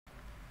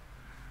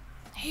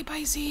Hey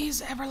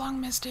Pisces,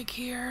 EverlongMystic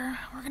here.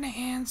 We're going to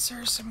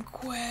answer some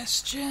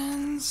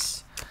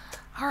questions.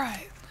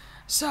 Alright,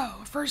 so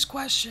first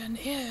question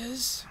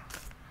is,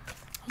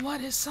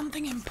 what is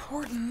something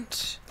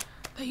important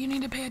that you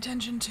need to pay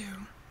attention to?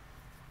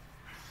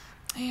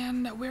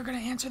 And we're going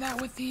to answer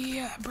that with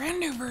the brand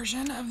new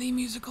version of the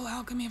musical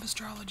alchemy of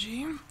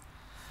astrology.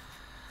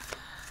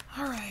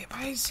 Alright,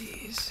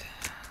 Pisces,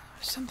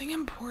 something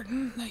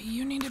important that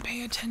you need to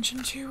pay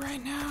attention to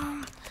right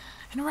now.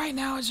 And right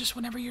now is just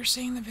whenever you're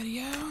seeing the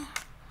video.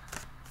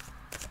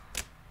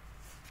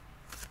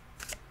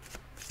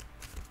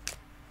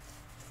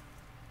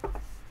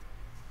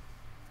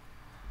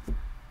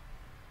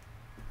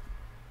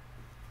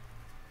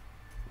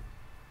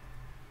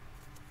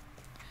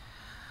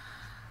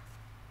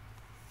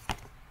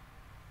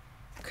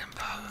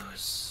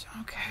 Compose.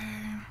 Okay.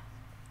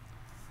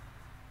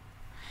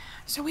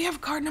 So we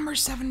have card number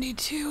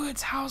 72.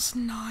 It's house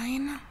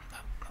 9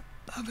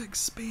 of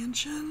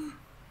expansion.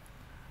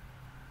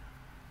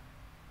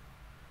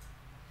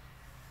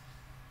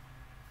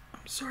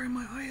 Sorry,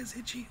 my eye is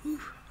itchy.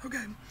 Oof.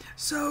 Okay,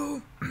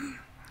 so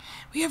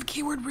we have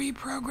keyword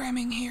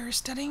reprogramming here,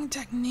 studying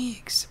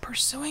techniques,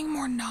 pursuing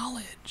more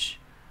knowledge,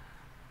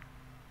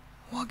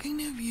 walking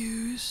new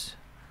views,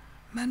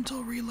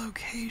 mental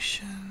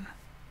relocation.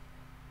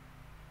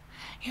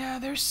 Yeah,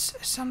 there's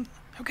some...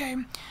 Okay,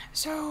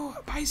 so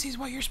Pisces,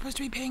 what you're supposed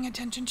to be paying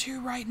attention to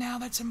right now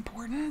that's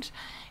important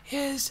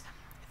is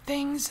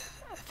things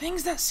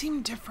that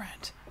seem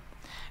different.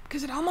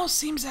 Because it almost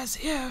seems as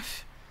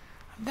if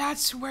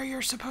that's where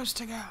you're supposed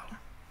to go.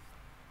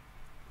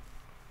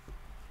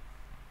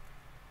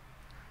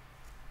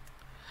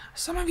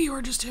 Some of you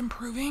are just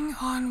improving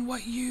on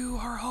what you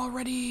are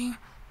already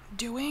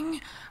doing,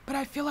 but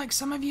I feel like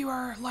some of you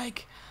are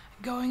like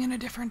going in a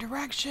different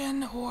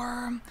direction,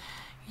 or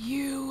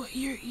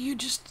you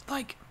just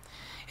like,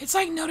 it's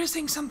like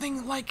noticing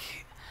something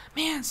like,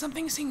 man,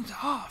 something seems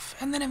off,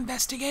 and then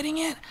investigating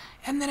it,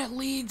 and then it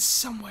leads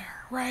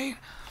somewhere, right?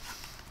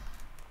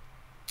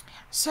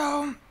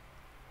 So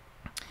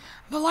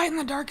the light and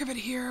the dark of it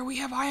here, we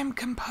have I am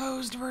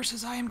composed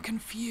versus I am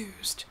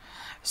confused.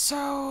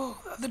 So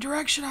the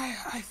direction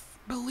I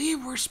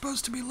believe we're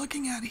supposed to be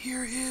looking at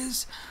here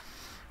is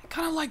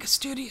kind of like a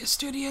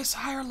studious,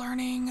 higher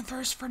learning, a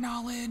thirst for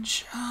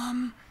knowledge,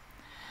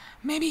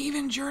 maybe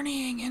even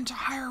journeying into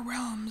higher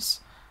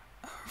realms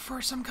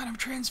for some kind of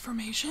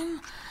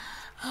transformation.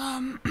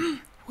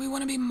 We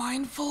want to be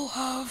mindful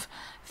of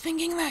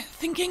thinking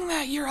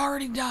that you're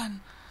already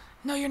done.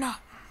 No, you're not.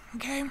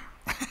 Okay.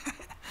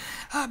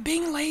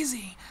 Being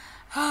lazy,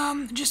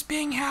 just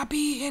being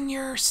happy in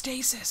your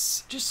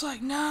stasis, just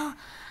like, no,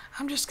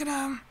 I'm just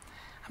gonna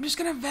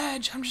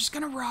veg, I'm just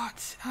gonna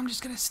rot, I'm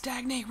just gonna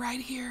stagnate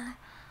right here.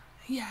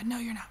 Yeah, no,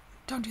 you're not.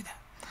 Don't do that.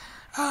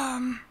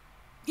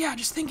 Yeah,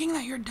 just thinking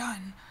that you're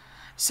done.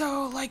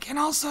 So, like, and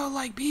also,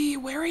 like, be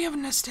wary of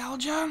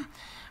nostalgia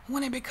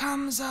when it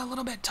becomes a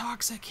little bit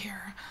toxic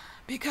here,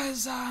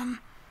 because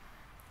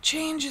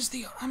change is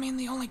the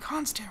only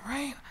constant,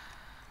 right?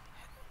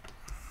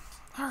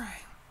 All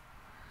right.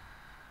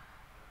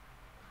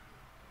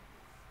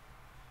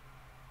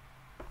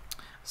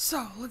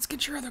 So, let's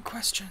get your other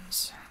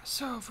questions.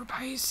 So, for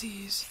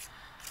Pisces,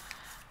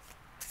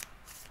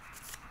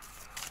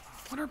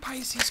 what are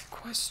Pisces'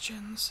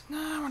 questions?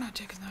 No, we're not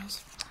taking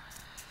those.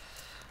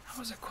 I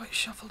wasn't quite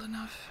shuffled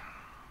enough.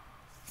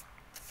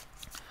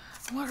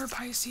 What are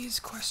Pisces'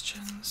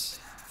 questions?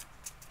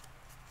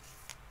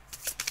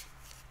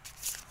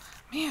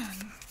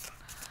 Man,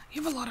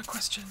 you have a lot of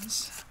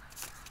questions.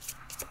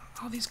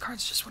 All these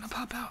cards just want to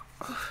pop out.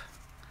 Oof.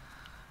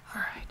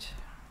 All right.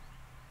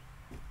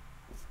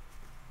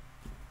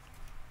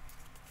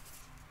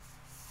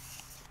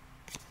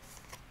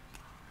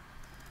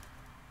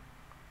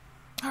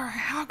 Alright,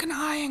 how can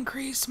I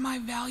increase my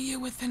value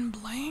within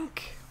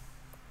blank?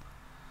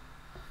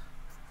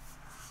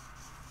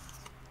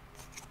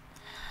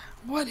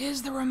 What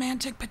is the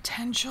romantic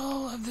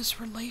potential of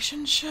this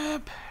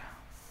relationship?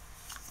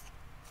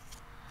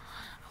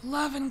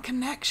 Love and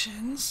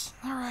connections.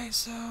 Alright,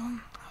 so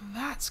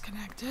that's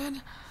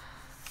connected.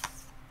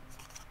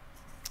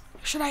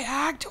 Should I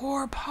act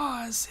or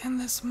pause in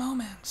this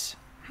moment?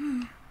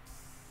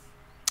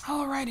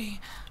 Alrighty,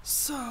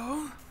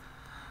 so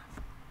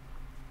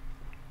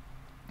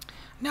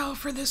now,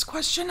 for this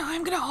question,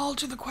 I'm going to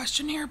alter the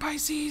question here,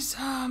 Pisces.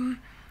 I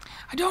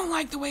don't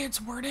like the way it's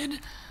worded.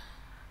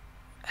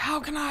 How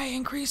can I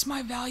increase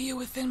my value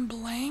within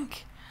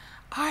blank?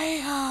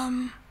 I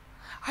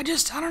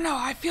don't know.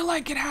 I feel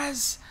like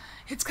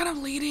it's kind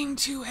of leading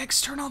to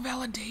external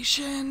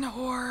validation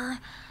or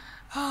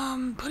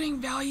putting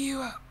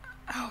value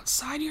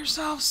outside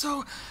yourself.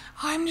 So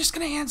I'm just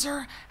going to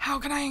answer, how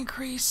can I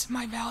increase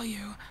my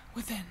value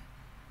within?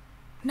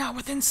 Not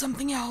within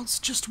something else,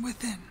 just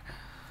within.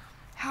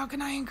 How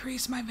can I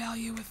increase my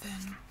value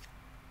within?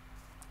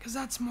 Because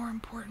that's more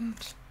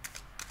important.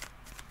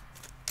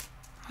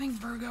 I think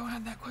Virgo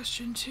had that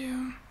question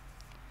too.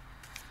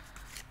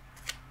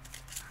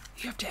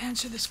 You have to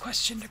answer this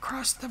question to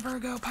cross the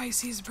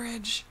Virgo-Pisces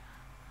bridge.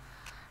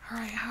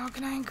 Alright, how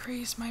can I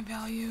increase my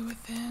value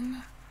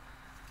within?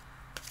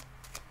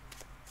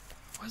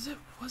 Was it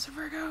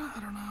Virgo? I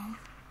don't know.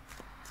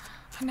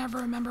 I never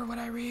remember what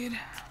I read.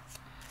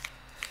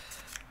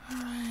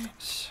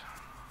 Alright.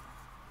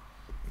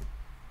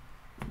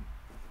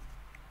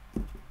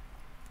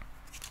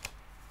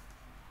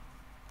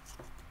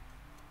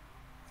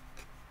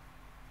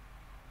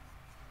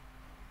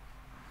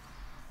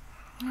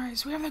 Alright,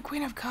 so we have the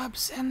Queen of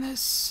Cups, and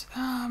this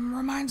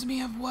reminds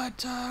me of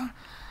what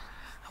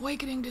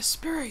Awakening to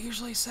Spirit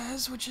usually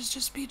says, which is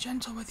just be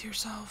gentle with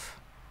yourself.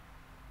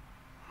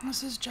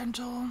 This is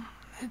gentle.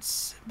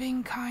 It's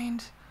being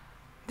kind.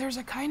 There's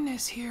a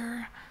kindness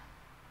here.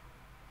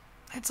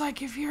 It's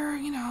like if you're,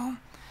 you know,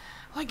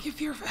 like if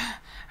you're,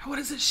 what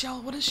does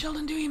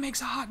Sheldon do? He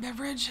makes a hot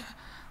beverage.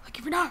 Like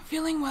if you're not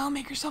feeling well,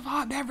 make yourself a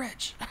hot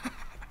beverage.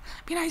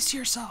 Be nice to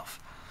yourself.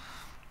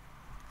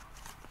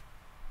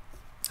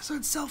 So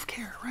it's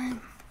self-care, right?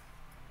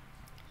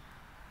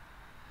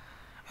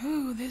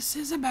 Ooh, this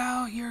is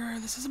about your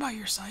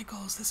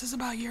cycles. This is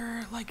about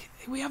your, like,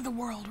 we have the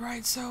world,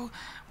 right? So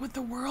with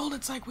the world,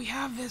 it's like we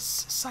have this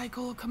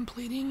cycle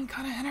completing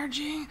kind of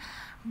energy,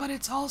 but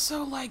it's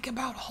also like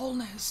about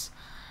wholeness.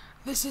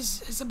 This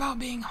is about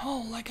being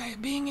whole, like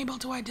being able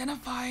to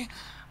identify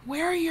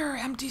where your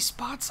empty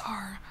spots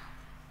are,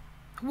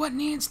 what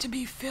needs to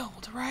be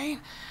filled, right?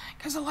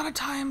 Because a lot of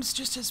times,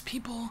 just as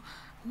people,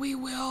 we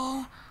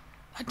will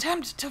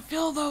attempt to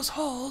fill those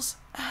holes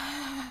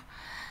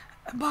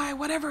by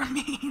whatever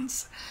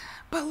means,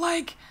 but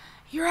like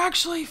you're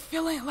actually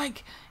feeling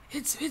like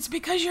it's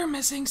because you're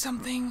missing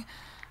something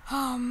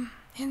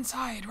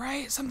inside,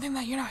 right? Something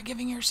that you're not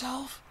giving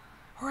yourself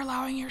or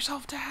allowing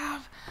yourself to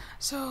have.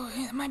 So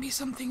it might be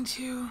something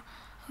to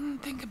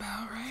think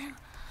about, right?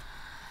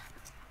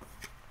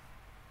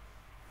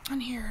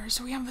 And here,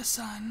 so we have the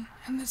Sun,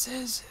 and this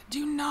is,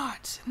 do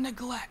not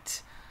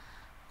neglect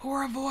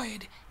or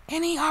avoid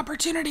any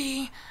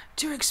opportunity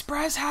to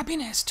express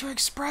happiness, to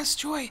express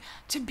joy,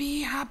 to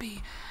be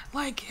happy.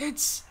 Like,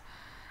 it's,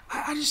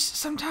 I just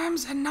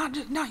sometimes, and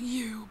not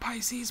you,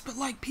 Pisces, but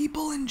like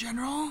people in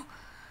general,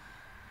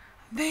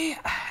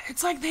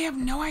 it's like they have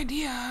no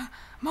idea,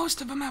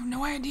 most of them have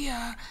no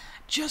idea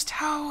just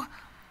how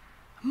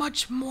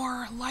much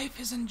more life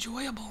is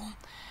enjoyable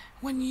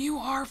when you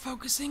are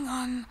focusing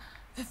on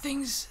the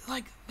things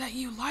like that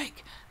you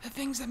like, the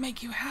things that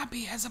make you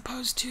happy, as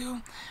opposed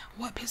to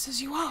what pisses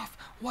you off,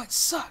 what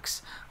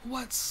sucks, you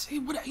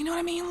know what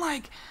I mean?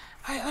 Like,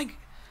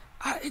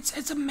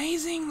 it's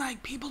amazing.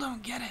 Like, people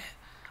don't get it.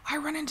 I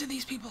run into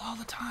these people all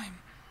the time.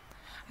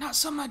 Not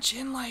so much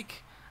in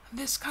like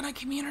this kind of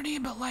community,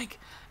 but like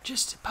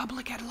just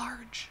public at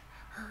large,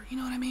 or you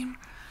know what I mean?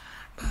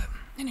 But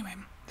anyway,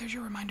 there's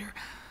your reminder.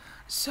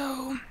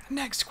 So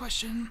next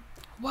question: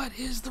 what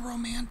is the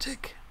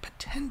romantic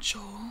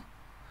potential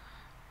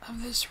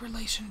of this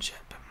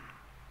relationship?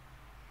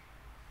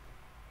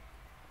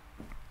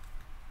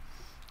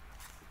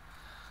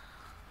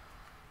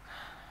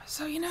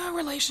 So, you know, a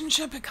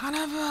relationship, it kind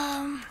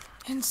of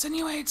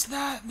insinuates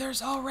that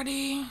there's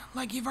already,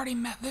 like, you've already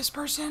met this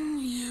person,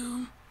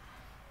 you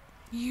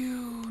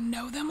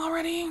know them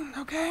already,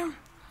 okay?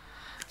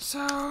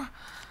 So,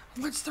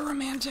 what's the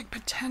romantic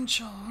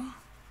potential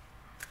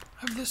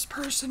of this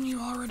person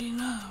you already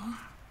know?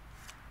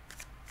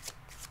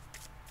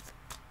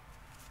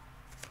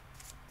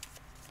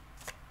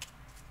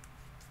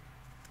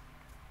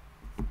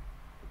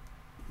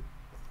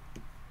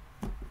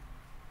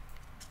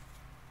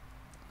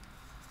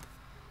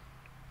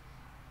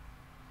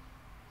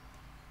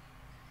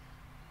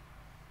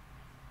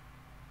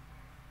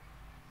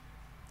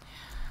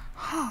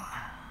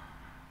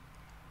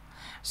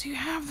 So you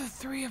have the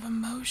Three of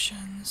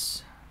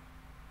Emotions.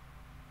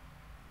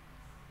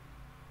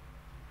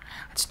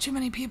 That's too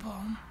many people.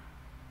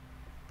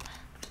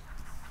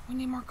 We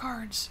need more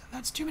cards.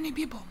 That's too many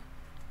people.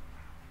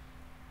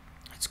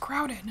 It's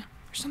crowded.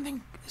 There's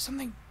something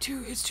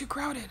too, it's too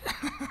crowded.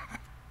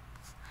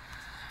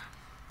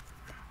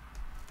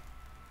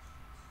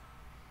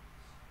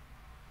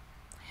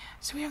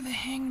 So we have the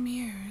Hanged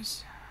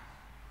Muse.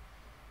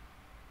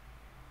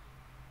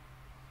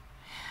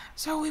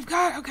 So we've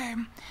got, okay,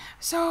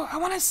 so I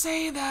want to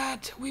say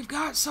that we've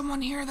got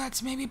someone here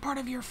that's maybe part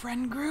of your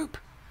friend group,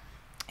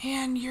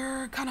 and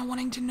you're kind of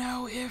wanting to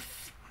know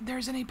if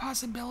there's any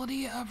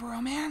possibility of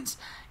romance.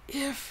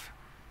 If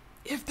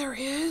there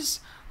is,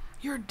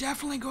 you're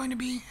definitely going to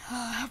be,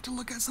 have to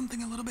look at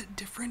something a little bit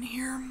different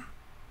here.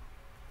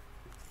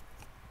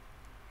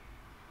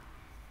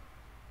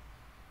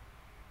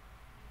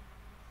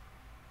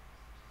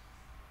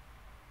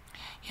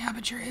 Yeah,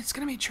 but it's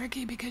going to be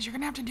tricky because you're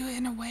going to have to do it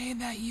in a way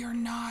that you're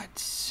not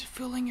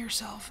fooling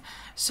yourself.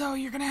 So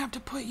you're going to have to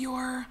put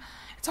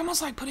it's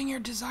almost like putting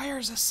your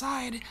desires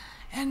aside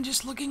and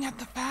just looking at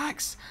the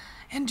facts,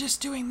 and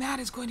just doing that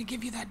is going to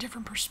give you that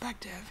different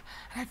perspective.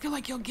 And I feel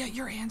like you'll get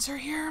your answer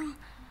here.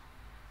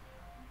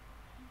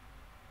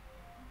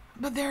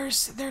 But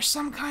there's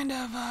some kind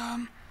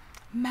of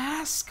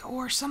mask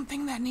or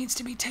something that needs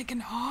to be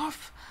taken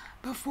off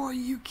before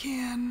you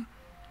can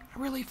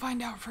really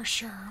find out for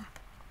sure.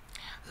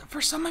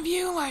 For some of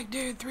you, like,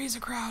 dude, three's a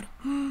crowd.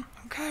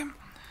 Okay.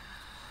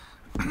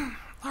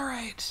 All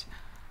right.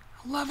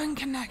 Love and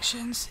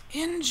connections.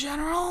 In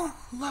general,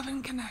 love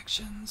and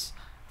connections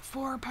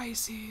for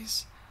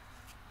Pisces.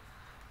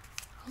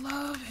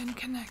 Love and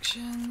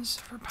connections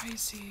for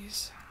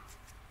Pisces.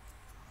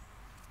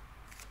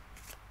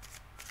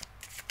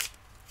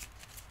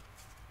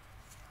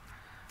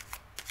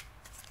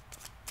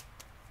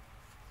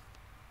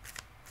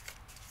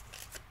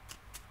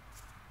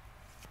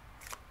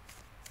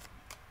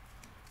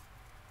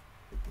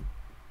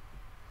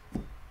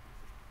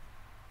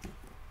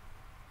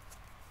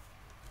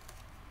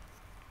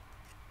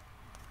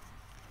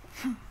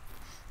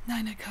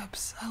 Nine of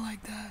Cups. I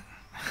like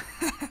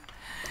that.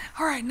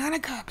 All right, Nine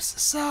of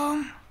Cups.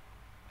 So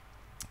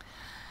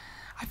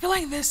I feel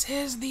like this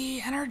is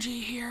the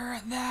energy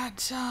here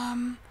that,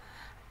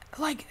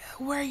 like,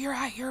 where you're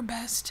at your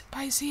best,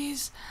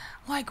 Pisces.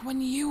 Like, when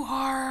you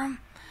are...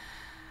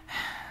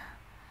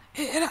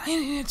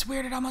 it's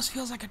weird. It almost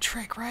feels like a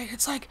trick, right?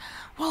 It's like,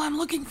 well, I'm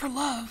looking for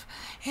love,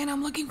 and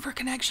I'm looking for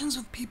connections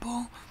with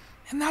people,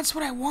 and that's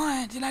what I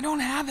want, and I don't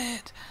have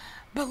it.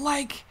 But,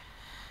 like,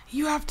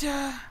 you have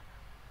to...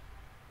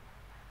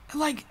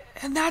 like,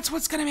 and that's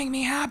what's gonna make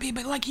me happy,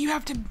 but like you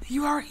have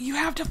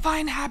to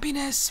find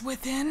happiness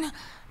within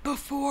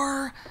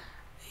before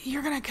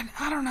you're gonna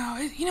I don't know,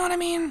 you know what I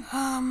mean?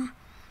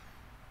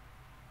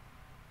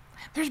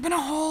 There's been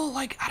a whole,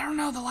 like, I don't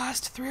know, the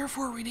last 3 or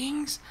 4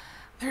 readings,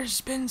 there's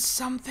been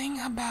something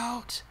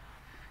about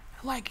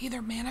like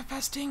either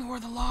manifesting or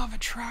the law of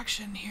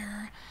attraction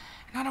here,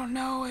 and I don't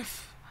know,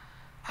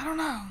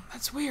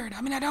 that's weird.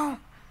 I mean, I don't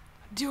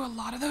do a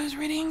lot of those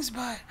readings,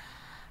 but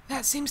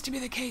that seems to be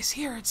the case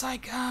here. It's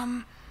like,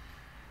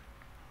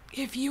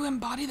 if you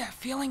embody that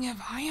feeling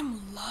of I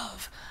am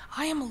love,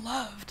 I am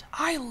loved,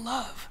 I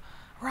love,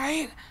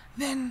 right?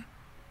 Then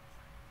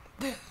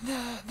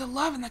the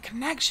love and the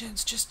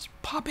connections just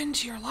pop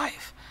into your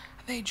life.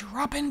 They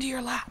drop into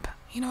your lap.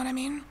 You know what I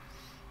mean?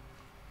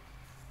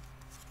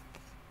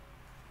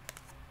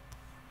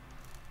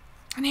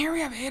 And here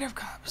we have 8 of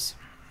Cups.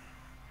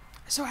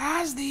 So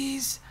as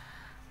these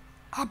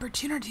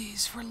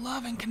opportunities for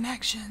love and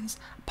connections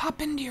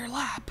pop into your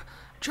lap,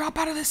 drop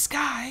out of the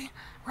sky,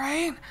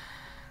 right?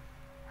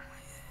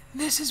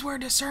 This is where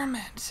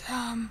discernment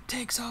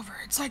takes over.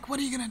 It's like, what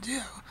are you gonna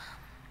do?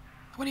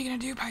 What are you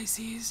gonna do,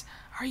 Pisces?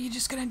 Are you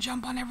just gonna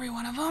jump on every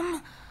one of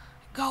them,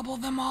 gobble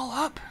them all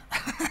up?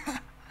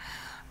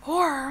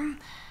 Or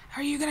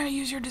are you gonna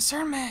use your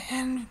discernment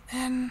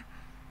and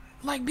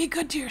like be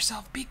good to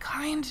yourself, be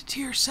kind to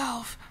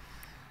yourself,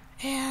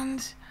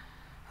 and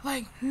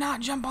like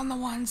not jump on the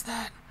ones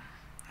that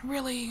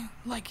really,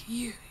 like,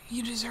 you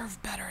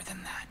deserve better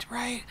than that,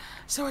 right?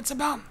 So it's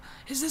about,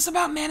 is this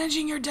about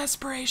managing your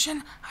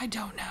desperation? I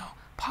don't know.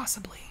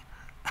 Possibly.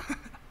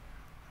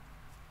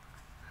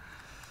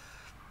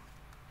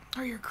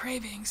 Or your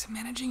cravings.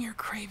 Managing your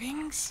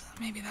cravings?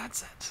 Maybe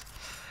that's it.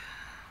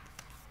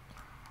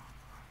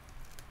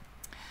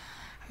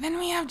 Then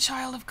we have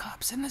Child of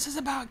Cups, and this is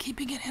about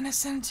keeping it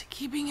innocent,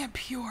 keeping it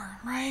pure,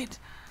 right?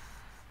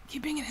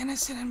 Keeping it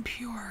innocent and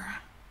pure.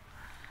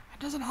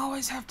 Doesn't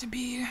always have to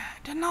be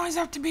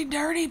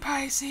dirty,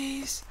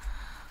 Pisces.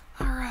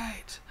 All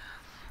right.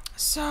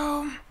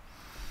 So,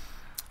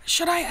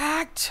 should I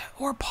act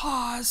or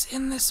pause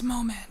in this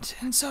moment?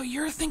 And so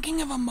you're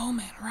thinking of a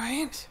moment,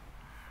 right?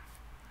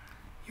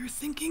 You're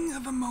thinking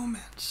of a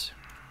moment.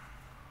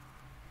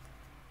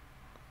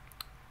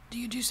 Do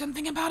you do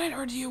something about it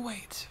or do you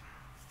wait?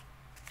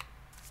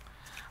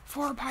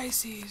 For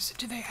Pisces,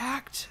 do they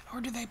act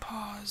or do they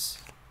pause?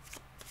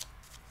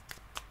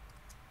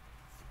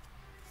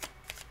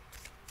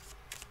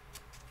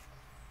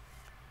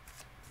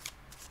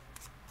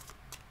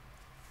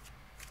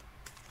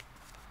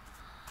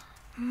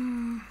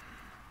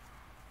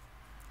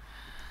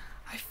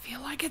 I feel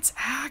like it's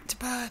act,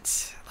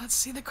 but let's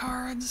see the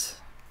cards.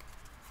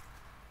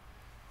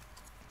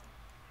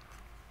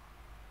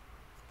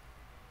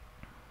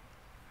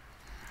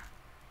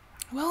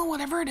 Well,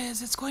 whatever it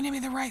is, it's going to be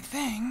the right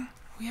thing.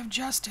 We have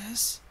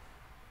justice.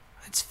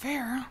 It's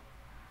fair.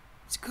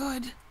 It's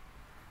good.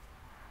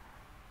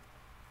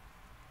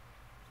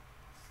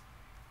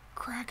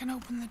 Cracking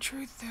open the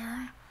truth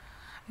there.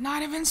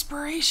 Night of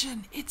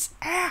Inspiration. It's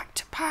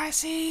act,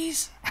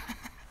 Pisces.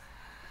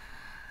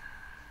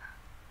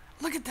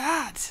 Look at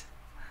that.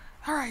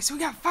 Alright, so we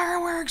got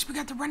fireworks, we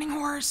got the running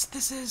horse.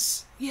 This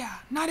is, yeah,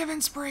 Night of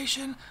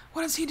Inspiration.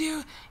 What does he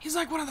do? He's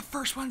like one of the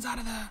first ones out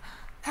of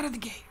the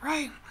gate,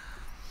 right?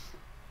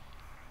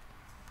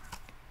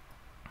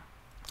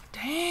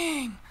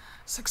 Dang.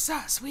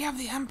 Success. We have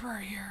the Emperor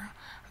here.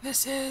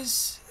 This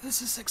is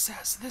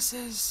success. This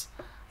is,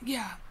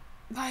 yeah.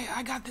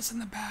 I got this in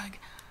the bag.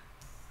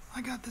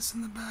 I got this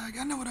in the bag.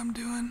 I know what I'm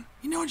doing.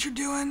 You know what you're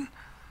doing?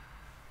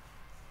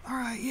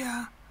 Alright,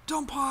 yeah.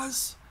 Don't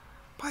pause,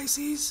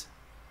 Pisces.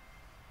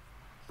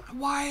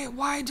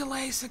 Why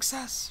delay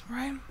success,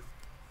 right?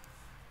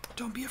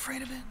 Don't be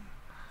afraid of it.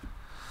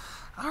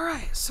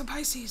 Alright, so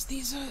Pisces,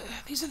 these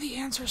are the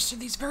answers to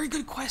these very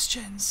good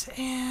questions.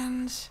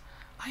 And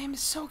I am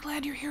so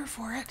glad you're here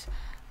for it.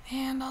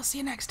 And I'll see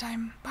you next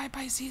time. Bye,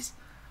 Pisces.